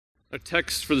Our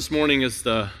text for this morning is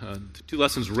the two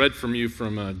lessons read from you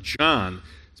from John,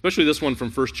 especially this one from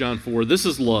 1 John 4. This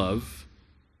is love,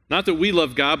 not that we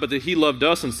love God, but that he loved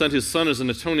us and sent his Son as an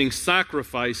atoning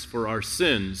sacrifice for our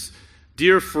sins.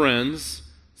 Dear friends,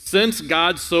 since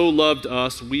God so loved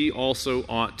us, we also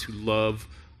ought to love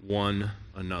one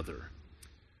another.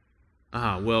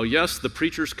 Well, yes, the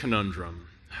preacher's conundrum.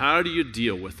 How do you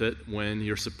deal with it when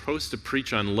you're supposed to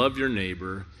preach on love your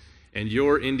neighbor and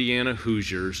your Indiana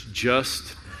Hoosiers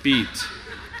just beat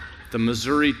the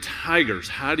Missouri Tigers?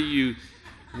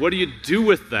 What do you do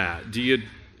with that? Do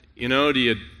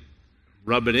you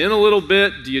rub it in a little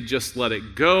bit? Do you just let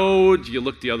it go? Do you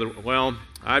look the other way? Well,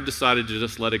 I've decided to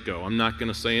just let it go. I'm not going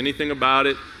to say anything about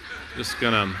it. Just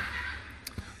going to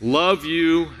love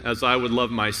you as I would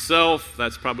love myself.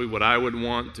 That's probably what I would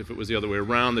want if it was the other way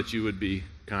around, that you would be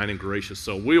kind and gracious.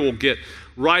 So we will get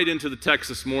right into the text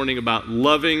this morning about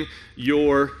loving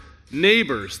your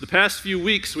neighbors. The past few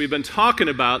weeks we've been talking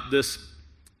about this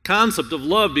concept of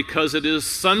love because it is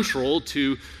central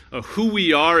to who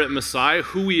we are at Messiah,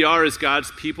 who we are as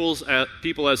God's people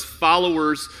as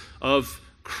followers of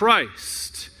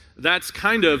Christ. That's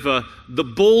kind of the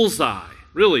bullseye,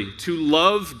 really, to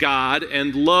love God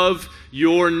and love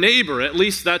your neighbor. At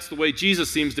least that's the way Jesus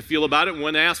seems to feel about it.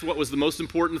 When asked what was the most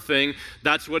important thing,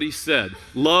 that's what he said.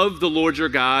 Love the Lord your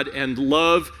God and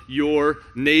love your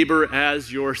neighbor as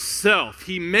yourself.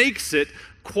 He makes it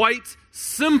quite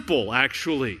simple,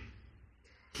 actually.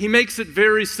 He makes it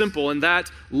very simple, and that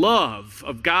love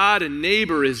of God and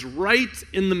neighbor is right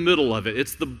in the middle of it.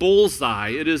 It's the bullseye.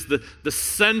 It is the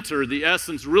center, the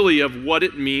essence, really, of what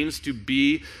it means to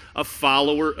be a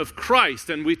follower of Christ.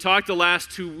 And we talked the last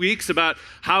 2 weeks about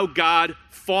how God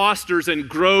fosters and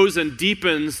grows and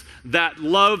deepens that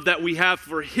love that we have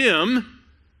for him,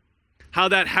 how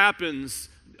that happens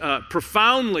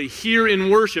profoundly here in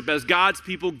worship as God's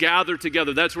people gather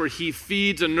together. That's where he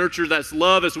feeds and nurtures that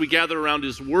love as we gather around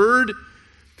his word.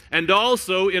 And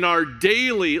also in our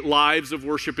daily lives of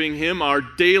worshiping him, our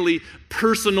daily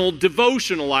personal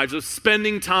devotional lives of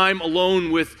spending time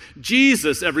alone with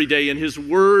Jesus every day in his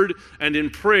word and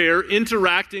in prayer,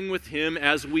 interacting with him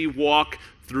as we walk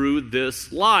through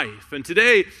this life. And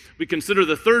today we consider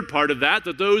the third part of that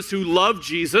those who love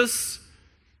Jesus,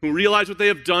 who realize what they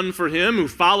have done for him, who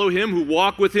follow him, who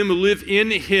walk with him, who live in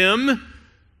him,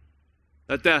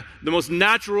 that the most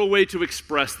natural way to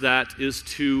express that is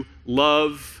to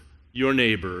love your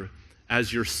neighbor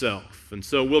as yourself. And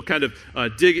so we'll kind of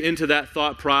dig into that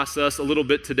thought process a little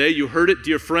bit today. You heard it,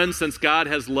 dear friends, since God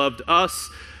has loved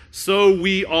us, so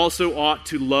we also ought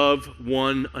to love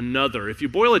one another. If you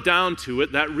boil it down to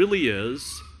it, that really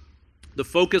is the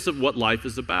focus of what life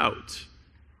is about.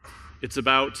 It's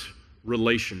about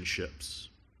relationships.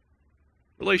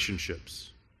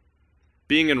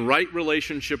 Being in right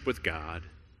relationship with God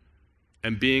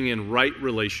and being in right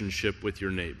relationship with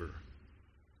your neighbor.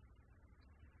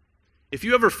 If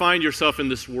you ever find yourself in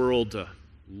this world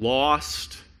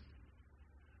lost,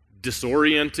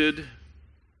 disoriented,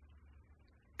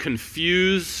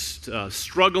 confused,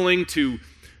 struggling to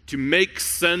make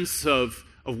sense of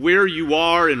where you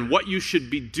are and what you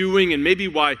should be doing and maybe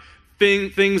why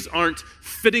things aren't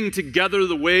fitting together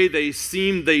the way they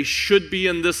seem they should be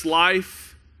in this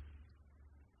life,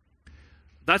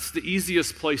 that's the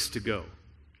easiest place to go.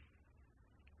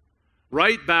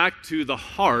 Right back to the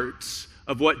heart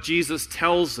of what Jesus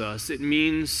tells us it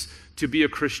means to be a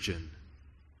Christian.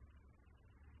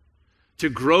 To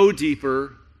grow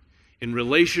deeper in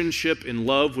relationship, in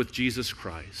love with Jesus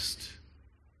Christ.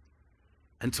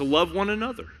 And to love one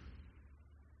another.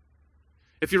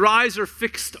 If your eyes are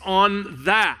fixed on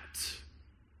that,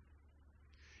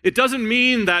 it doesn't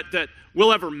mean that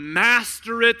we'll ever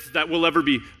master it, that we'll ever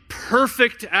be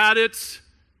perfect at it.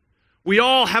 We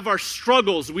all have our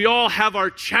struggles. We all have our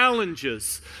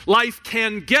challenges. Life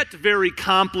can get very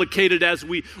complicated as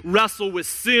we wrestle with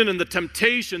sin and the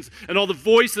temptations and all the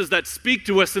voices that speak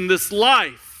to us in this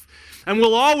life. And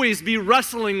we'll always be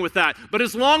wrestling with that. But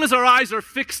as long as our eyes are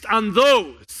fixed on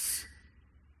those,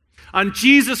 on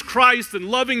Jesus Christ and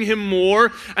loving him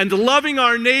more and loving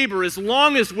our neighbor, as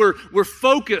long as we're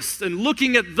focused and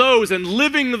looking at those and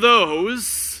living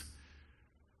those,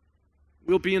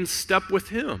 we'll be in step with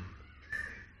him.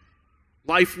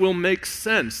 Life will make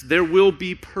sense. There will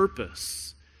be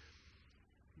purpose.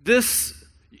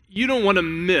 You don't want to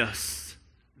miss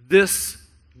this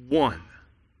one.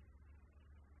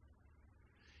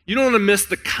 You don't want to miss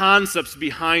the concepts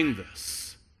behind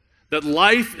this. That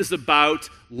life is about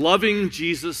loving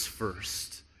Jesus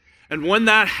first. And when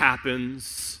that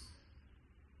happens,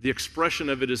 the expression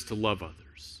of it is to love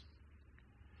others.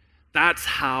 That's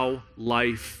how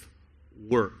life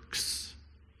works.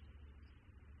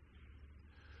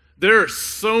 There are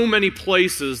so many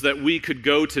places that we could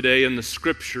go today in the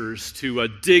Scriptures to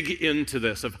dig into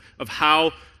this, of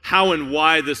how and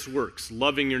why this works,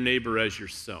 loving your neighbor as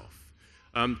yourself.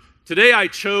 Today I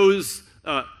chose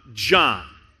John,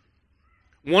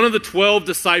 one of the 12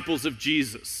 disciples of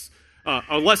Jesus.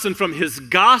 A lesson from his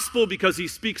gospel because he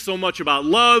speaks so much about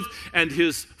love, and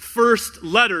his first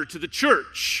letter to the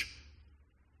church.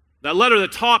 That letter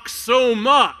that talks so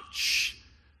much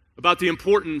about the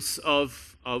importance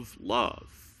of love.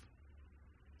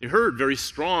 You heard very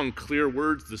strong, clear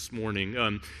words this morning.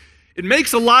 It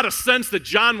makes a lot of sense that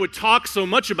John would talk so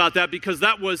much about that because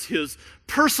that was his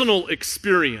personal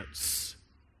experience.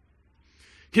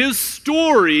 His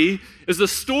story is the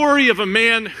story of a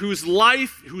man whose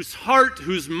life, whose heart,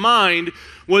 whose mind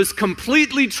was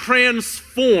completely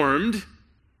transformed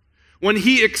when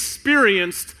he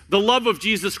experienced the love of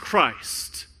Jesus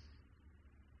Christ.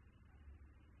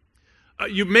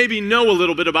 You maybe know a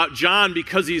little bit about John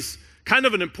because he's kind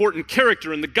of an important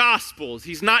character in the Gospels.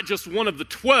 He's not just one of the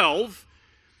 12.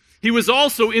 He was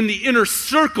also in the inner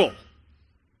circle,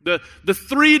 the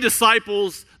 3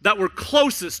 disciples that were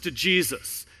closest to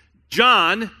Jesus.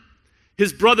 John,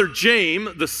 his brother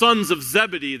James, the sons of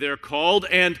Zebedee they're called,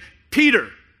 and Peter.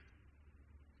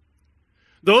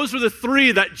 Those were the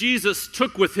 3 that Jesus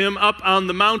took with him up on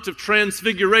the Mount of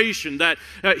Transfiguration, that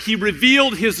he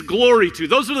revealed his glory to.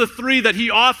 Those are the 3 that he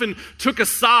often took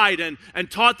aside and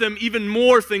taught them even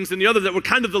more things than the other, that were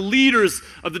kind of the leaders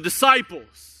of the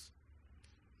disciples.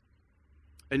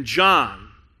 And John,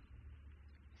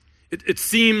 it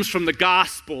seems from the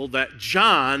gospel that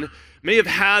John may have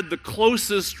had the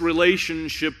closest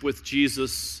relationship with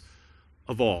Jesus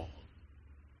of all.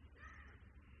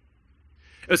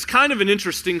 It's kind of an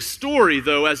interesting story,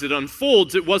 though, as it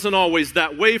unfolds. It wasn't always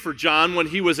that way for John when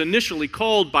he was initially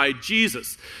called by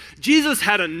Jesus. Jesus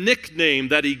had a nickname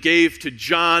that he gave to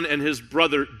John and his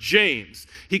brother James.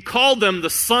 He called them the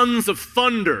Sons of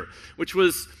Thunder, which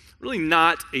was really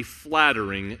not a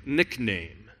flattering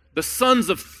nickname. The Sons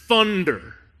of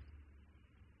Thunder.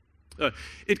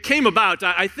 It came about,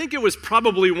 I think it was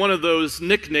probably one of those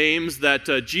nicknames that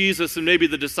Jesus and maybe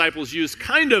the disciples used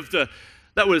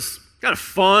that was kind of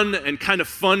fun and kind of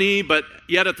funny, but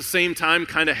yet at the same time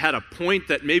kind of had a point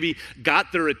that maybe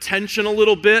got their attention a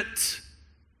little bit.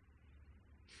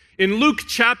 In Luke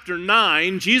chapter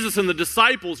 9, Jesus and the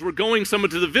disciples were going somewhere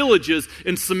to the villages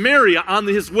in Samaria on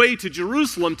his way to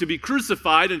Jerusalem to be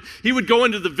crucified, and he would go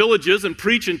into the villages and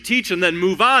preach and teach and then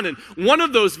move on. And one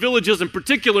of those villages in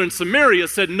particular in Samaria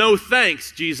said, "No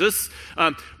thanks, Jesus.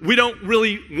 We don't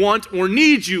really want or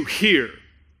need you here."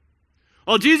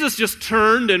 Well, Jesus just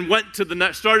turned and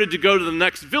started to go to the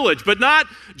next village, but not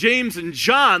James and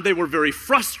John. They were very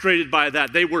frustrated by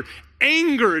that. They were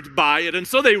angered by it, and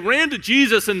so they ran to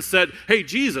Jesus and said, "Hey,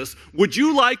 Jesus, would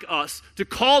you like us to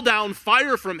call down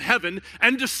fire from heaven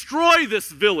and destroy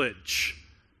this village?"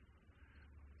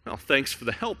 Well, thanks for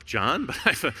the help, John, but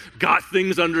I've got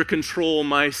things under control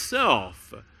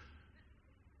myself.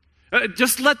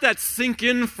 Just let that sink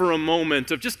in for a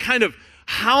moment of just kind of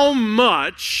how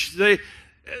much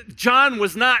John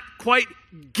was not quite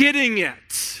getting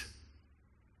it.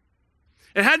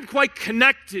 It hadn't quite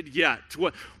connected yet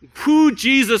who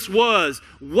Jesus was,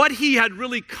 what he had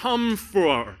really come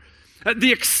for,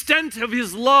 the extent of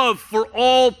his love for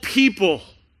all people.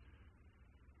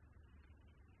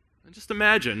 And just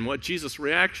imagine what Jesus'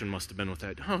 reaction must have been with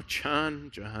that. "Oh,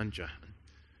 John.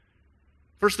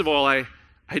 First of all, I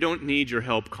don't need your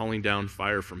help calling down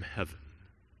fire from heaven.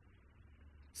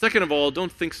 Second of all,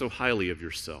 don't think so highly of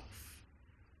yourself.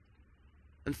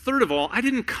 And third of all, I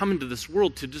didn't come into this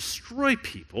world to destroy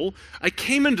people. I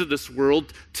came into this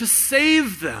world to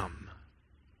save them."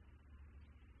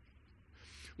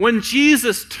 When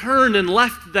Jesus turned and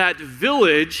left that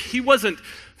village, he wasn't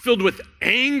filled with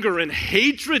anger and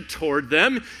hatred toward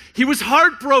them. He was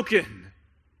heartbroken.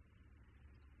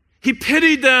 He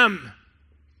pitied them.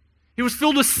 He was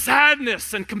filled with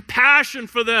sadness and compassion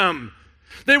for them.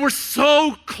 They were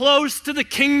so close to the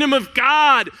kingdom of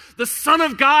God. The Son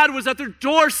of God was at their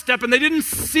doorstep and they didn't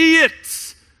see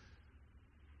it.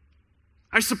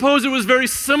 I suppose it was very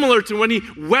similar to when he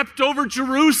wept over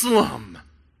Jerusalem.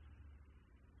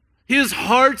 His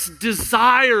heart's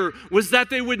desire was that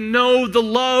they would know the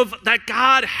love that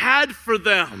God had for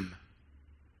them.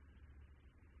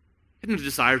 He didn't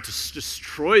desire to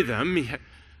destroy them. He had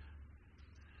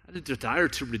a desire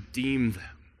to redeem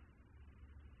them.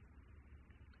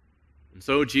 And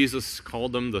so Jesus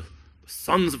called them the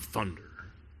sons of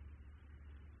thunder.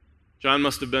 John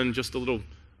must have been just a little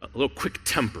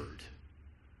quick-tempered,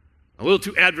 a little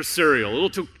too adversarial, a little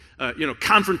too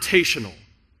confrontational.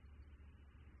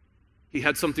 He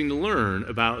had something to learn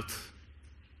about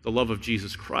the love of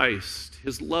Jesus Christ,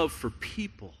 his love for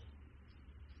people.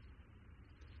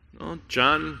 Well,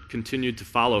 John continued to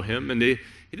follow him, and he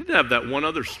did have that one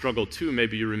other struggle too,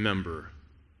 maybe you remember.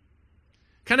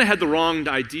 Kind of had the wrong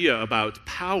idea about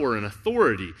power and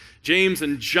authority. James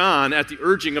and John, at the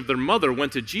urging of their mother,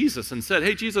 went to Jesus and said,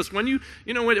 "Hey, Jesus, when you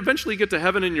eventually get to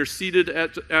heaven and you're seated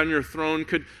on your throne,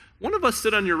 could one of us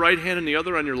sit on your right hand and the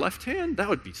other on your left hand? That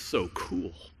would be so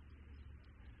cool."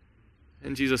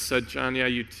 And Jesus said, "John, yeah,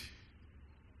 you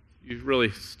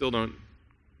really still don't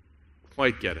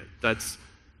quite get it. That's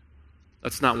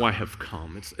not why I have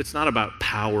come. It's not about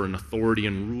power and authority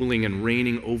and ruling and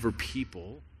reigning over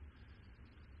people.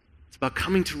 It's about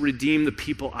coming to redeem the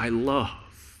people I love."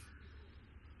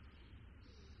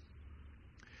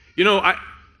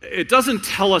 It doesn't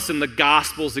tell us in the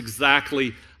Gospels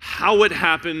exactly how it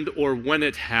happened or when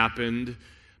it happened,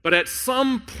 but at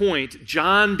some point,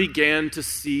 John began to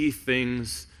see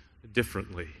things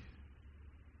differently.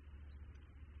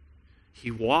 He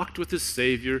walked with his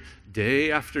Savior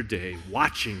day after day,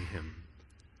 watching him,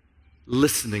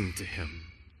 listening to him,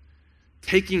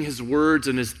 taking his words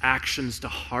and his actions to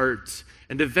heart,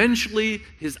 and eventually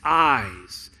his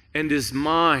eyes and his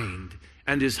mind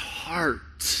and his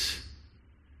heart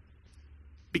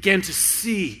began to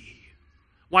see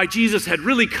why Jesus had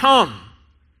really come.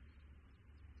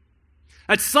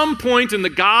 At some point in the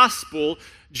gospel,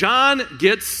 John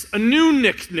gets a new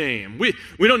nickname. We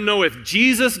don't know if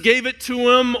Jesus gave it to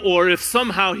him or if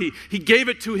somehow he gave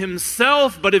it to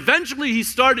himself, but eventually he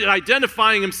started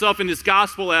identifying himself in his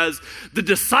gospel as the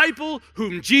disciple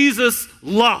whom Jesus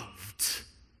loved.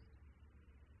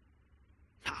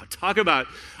 Now, talk about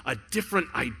a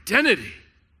different identity.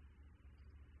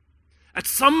 At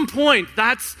some point,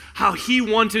 that's how he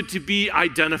wanted to be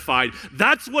identified.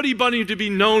 That's what he wanted to be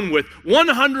known with.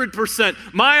 100%.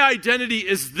 My identity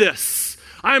is this.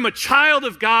 I am a child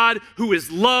of God who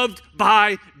is loved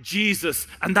by Jesus.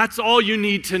 And that's all you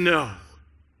need to know.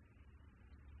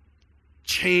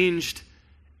 Changed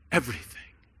everything.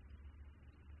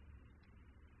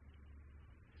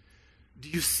 Do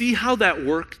you see how that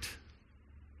worked?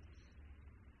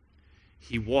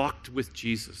 He walked with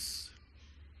Jesus.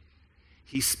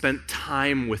 He spent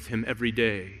time with him every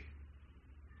day.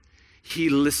 He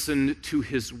listened to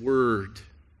his word.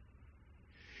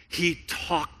 He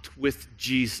talked with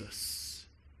Jesus.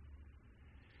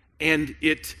 And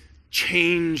it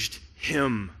changed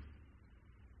him.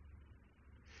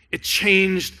 It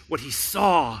changed what he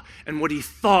saw and what he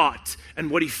thought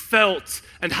and what he felt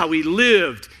and how he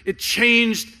lived. It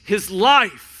changed his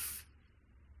life.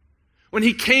 When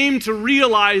he came to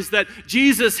realize that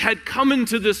Jesus had come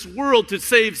into this world to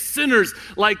save sinners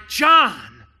like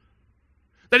John,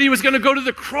 that he was going to go to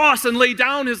the cross and lay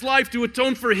down his life to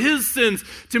atone for his sins,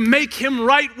 to make him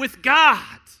right with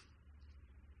God.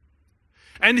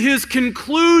 And his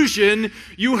conclusion,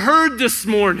 you heard this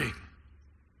morning.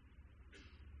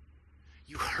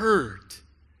 You heard.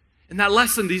 In that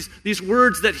lesson, these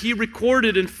words that he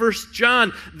recorded in 1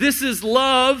 John, this is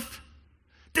love.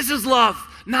 This is love.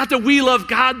 Not that we love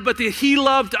God, but that he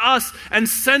loved us and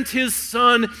sent his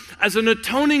Son as an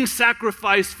atoning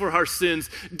sacrifice for our sins.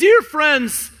 Dear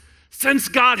friends, since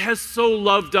God has so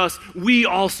loved us, we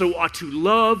also ought to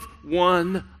love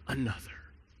one another.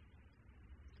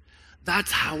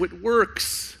 That's how it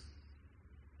works.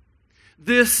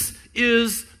 This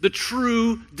is the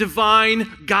true,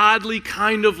 divine, godly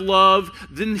kind of love.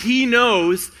 Then he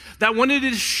knows that when it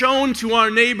is shown to our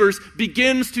neighbors,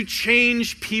 begins to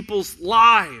change people's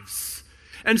lives.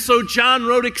 And so John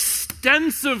wrote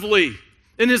extensively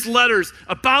in his letters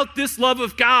about this love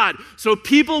of God, so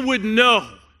people would know.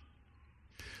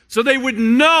 So they would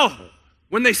know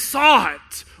when they saw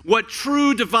it what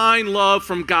true divine love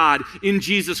from God in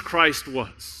Jesus Christ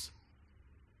was.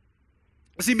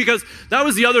 See, because that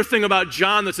was the other thing about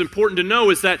John that's important to know,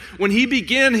 is that when he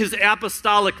began his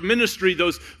apostolic ministry,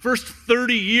 those first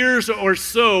 30 years or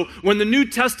so, when the New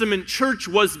Testament church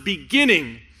was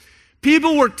beginning,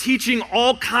 people were teaching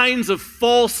all kinds of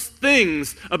false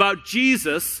things about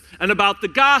Jesus and about the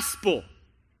gospel.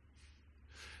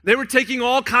 They were taking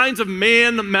all kinds of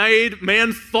man-made,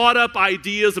 man-thought-up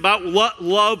ideas about what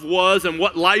love was and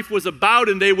what life was about,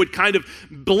 and they would kind of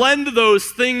blend those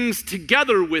things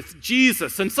together with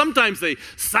Jesus. And sometimes they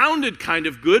sounded kind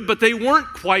of good, but they weren't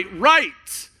quite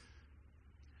right.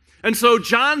 And so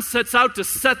John sets out to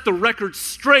set the record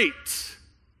straight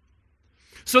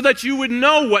so that you would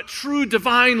know what true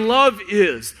divine love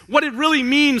is, what it really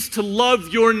means to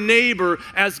love your neighbor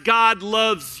as God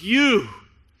loves you.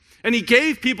 And he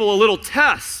gave people a little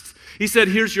test. He said,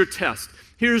 here's your test.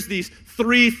 Here's these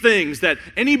 3 things that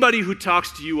anybody who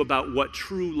talks to you about what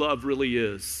true love really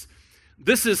is,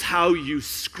 this is how you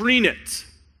screen it.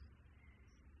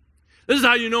 This is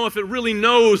how you know if it really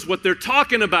knows what they're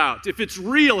talking about, if it's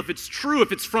real, if it's true,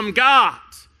 if it's from God.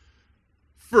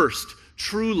 First,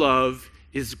 true love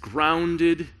is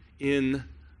grounded in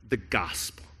the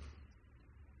gospel.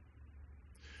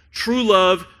 True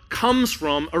love comes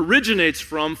from, originates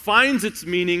from, finds its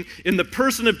meaning in the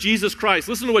person of Jesus Christ.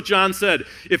 Listen to what John said.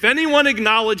 If anyone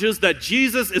acknowledges that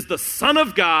Jesus is the Son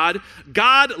of God,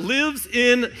 God lives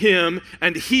in him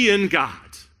and he in God.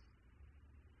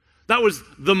 That was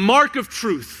the mark of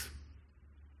truth.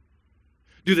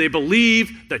 Do they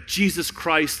believe that Jesus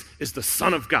Christ is the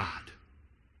Son of God,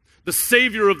 the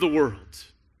Savior of the world?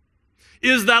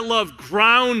 Is that love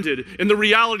grounded in the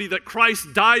reality that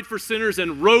Christ died for sinners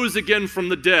and rose again from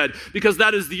the dead? Because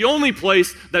that is the only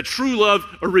place that true love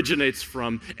originates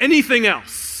from. Anything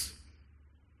else,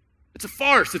 it's a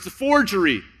farce, it's a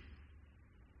forgery.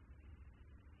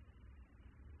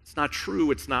 It's not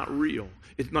true, it's not real.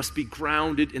 It must be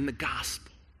grounded in the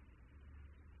gospel.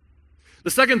 The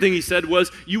second thing he said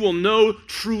was, you will know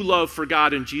true love for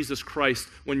God in Jesus Christ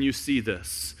when you see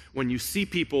this, when you see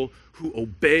people who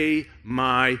obey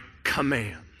my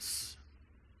commands.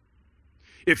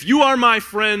 If you are my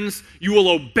friends, you will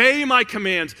obey my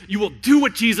commands. You will do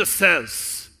what Jesus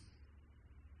says.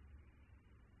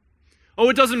 Oh,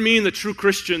 it doesn't mean that true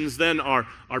Christians then are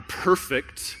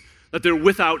perfect, that they're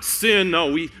without sin.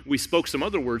 No, we spoke some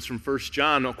other words from 1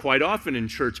 John quite often in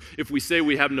church. If we say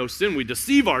we have no sin, we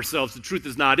deceive ourselves. The truth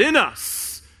is not in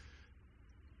us.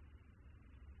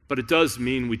 But it does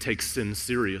mean we take sin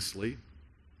seriously.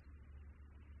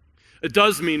 It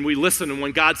does mean we listen, and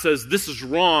when God says this is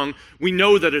wrong, we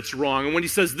know that it's wrong. And when he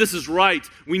says this is right,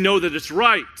 we know that it's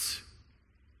right.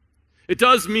 It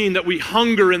does mean that we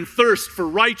hunger and thirst for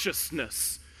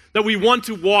righteousness, that we want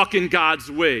to walk in God's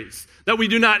ways, that we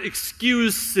do not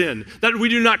excuse sin, that we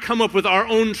do not come up with our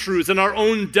own truths and our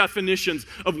own definitions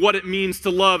of what it means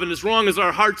to love. And as long as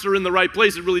our hearts are in the right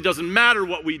place, it really doesn't matter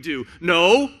what we do.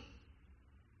 No.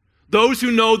 Those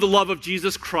who know the love of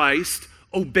Jesus Christ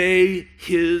obey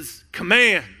his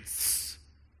commands.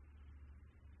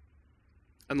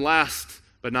 And last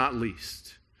but not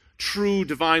least, true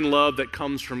divine love that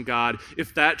comes from God,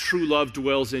 if that true love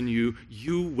dwells in you,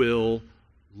 you will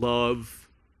love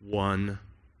one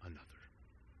another.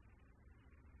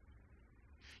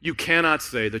 You cannot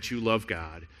say that you love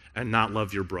God and not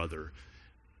love your brother.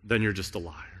 Then you're just a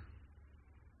liar.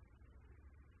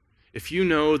 If you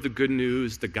know the good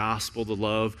news, the gospel, the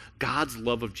love, God's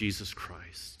love of Jesus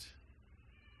Christ,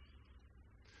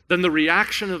 then the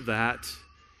reaction of that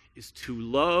is to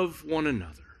love one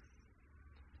another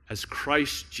as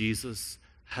Christ Jesus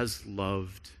has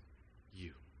loved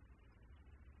you.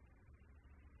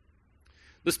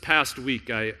 This past week,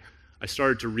 I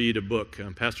started to read a book.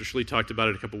 Pastor Schley talked about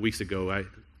it a couple weeks ago.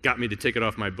 Got me to take it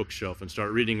off my bookshelf and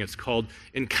start reading. It's called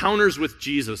Encounters with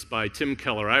Jesus by Tim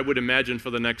Keller. I would imagine for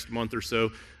the next month or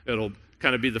so, it'll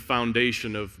kind of be the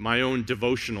foundation of my own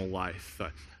devotional life.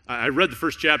 I read the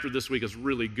first chapter this week. It's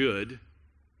really good.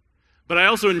 But I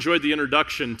also enjoyed the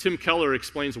introduction. Tim Keller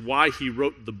explains why he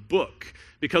wrote the book,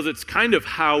 because it's kind of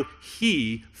how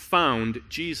he found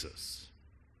Jesus.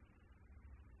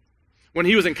 When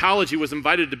he was in college, he was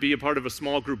invited to be a part of a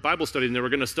small group Bible study, and they were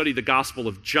going to study the Gospel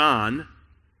of John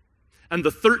and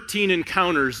the 13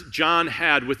 encounters John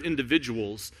had with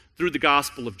individuals through the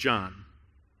Gospel of John.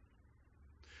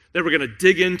 They were going to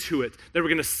dig into it. They were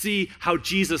going to see how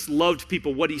Jesus loved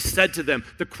people, what he said to them,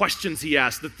 the questions he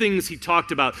asked, the things he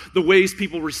talked about, the ways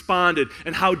people responded,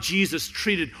 and how Jesus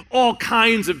treated all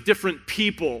kinds of different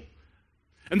people.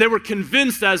 And they were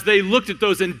convinced as they looked at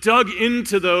those and dug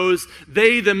into those,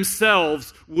 they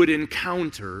themselves would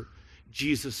encounter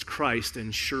Jesus Christ.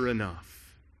 And sure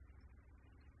enough,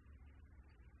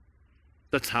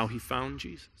 that's how he found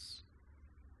Jesus.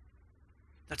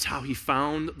 That's how he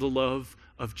found the love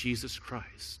of Jesus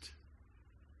Christ.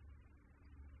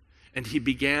 And he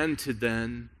began to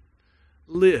then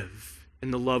live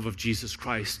in the love of Jesus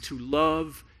Christ, to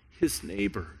love his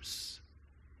neighbors,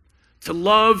 to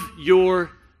love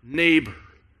your neighbor.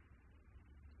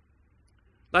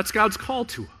 That's God's call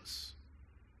to us.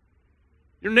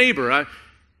 Your neighbor,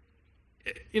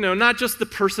 not just the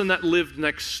person that lived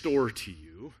next door to you.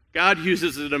 God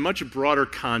uses it in a much broader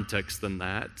context than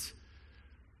that.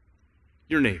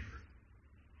 Your neighbor.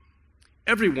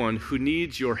 Everyone who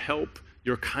needs your help,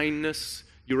 your kindness,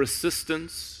 your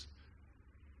assistance,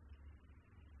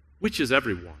 which is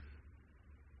everyone.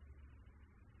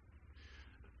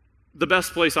 the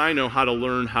best place I know how to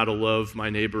learn how to love my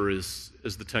neighbor is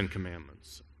the Ten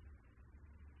Commandments.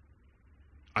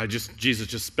 Jesus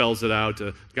just spells it out.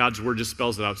 God's word just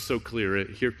spells it out so clear.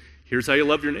 Here's how you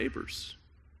love your neighbors.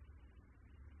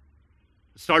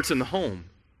 It starts in the home.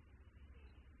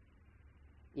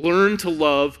 Learn to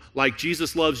love like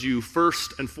Jesus loves you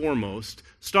first and foremost.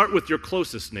 Start with your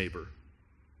closest neighbor,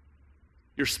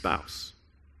 your spouse.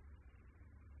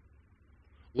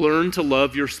 Learn to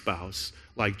love your spouse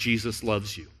like Jesus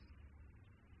loves you.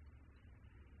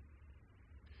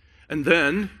 And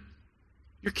then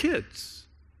your kids,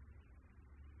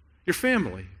 your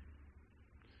family.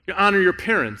 You honor your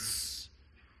parents.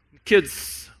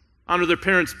 Kids honor their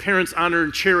parents. Parents honor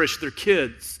and cherish their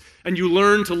kids. And you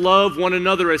learn to love one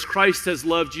another as Christ has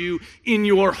loved you in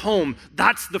your home.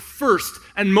 That's the first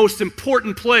and most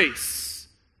important place.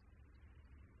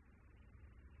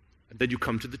 And then you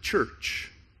come to the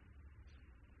church.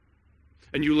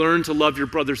 And you learn to love your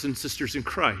brothers and sisters in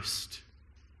Christ.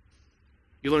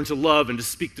 You learn to love and to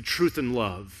speak the truth in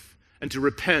love, and to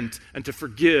repent and to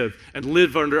forgive and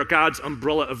live under God's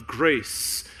umbrella of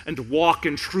grace, and to walk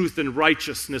in truth and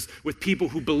righteousness with people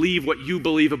who believe what you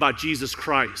believe about Jesus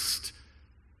Christ.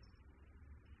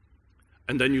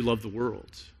 And then you love the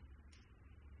world.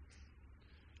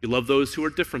 You love those who are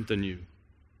different than you,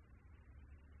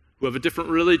 who have a different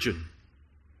religion,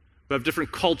 who have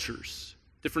different cultures,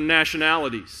 different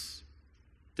nationalities,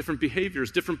 different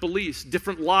behaviors, different beliefs,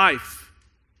 different life.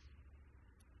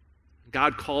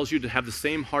 God calls you to have the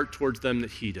same heart towards them that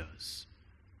he does.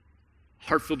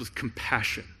 Heart filled with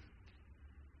compassion,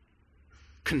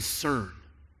 concern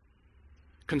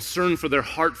for their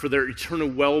heart, for their eternal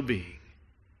well-being,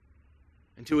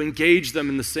 and to engage them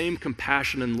in the same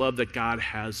compassion and love that God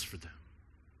has for them.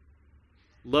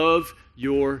 Love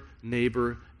your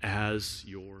neighbor as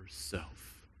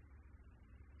yourself.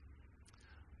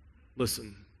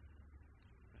 Listen,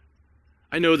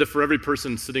 I know that for every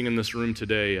person sitting in this room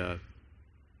today,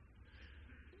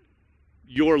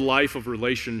 your life of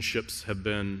relationships have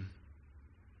been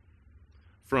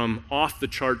from off the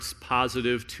charts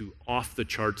positive to off the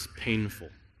charts painful.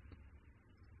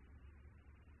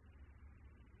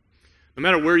 No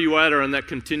matter where you are on that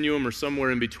continuum or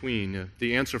somewhere in between,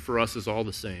 the answer for us is all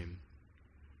the same.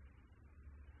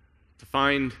 To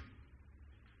find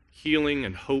healing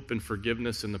and hope and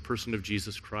forgiveness in the person of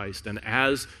Jesus Christ, and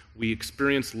as we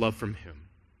experience love from him,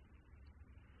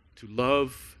 to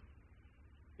love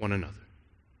one another.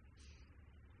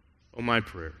 Oh, my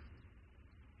prayer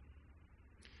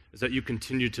is that you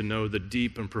continue to know the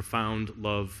deep and profound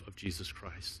love of Jesus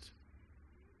Christ,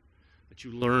 that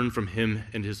you learn from him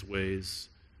and his ways,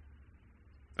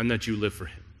 and that you live for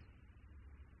him.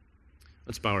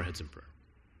 Let's bow our heads in prayer.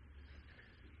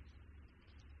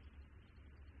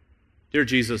 Dear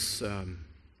Jesus,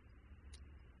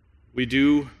 we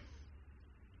do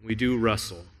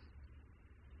wrestle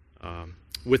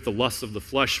with the lusts of the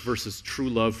flesh versus true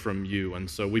love from you, and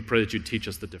so we pray that you teach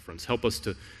us the difference. Help us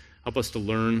to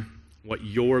learn what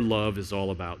your love is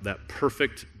all about, that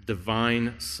perfect,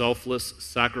 divine, selfless,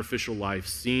 sacrificial life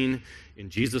seen in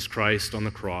Jesus Christ on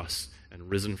the cross and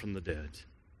risen from the dead.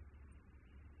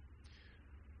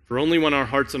 For only when our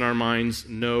hearts and our minds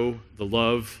know the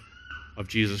love of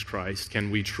Jesus Christ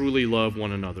can we truly love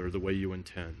one another the way you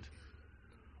intend.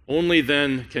 Only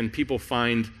then can people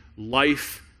find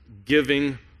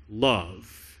life-giving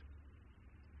love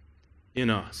in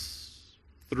us,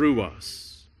 through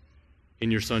us, in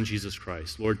your Son, Jesus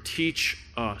Christ. Lord, teach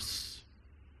us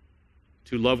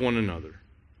to love one another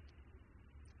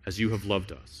as you have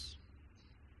loved us.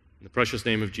 In the precious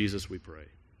name of Jesus we pray.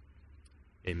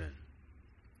 Amen.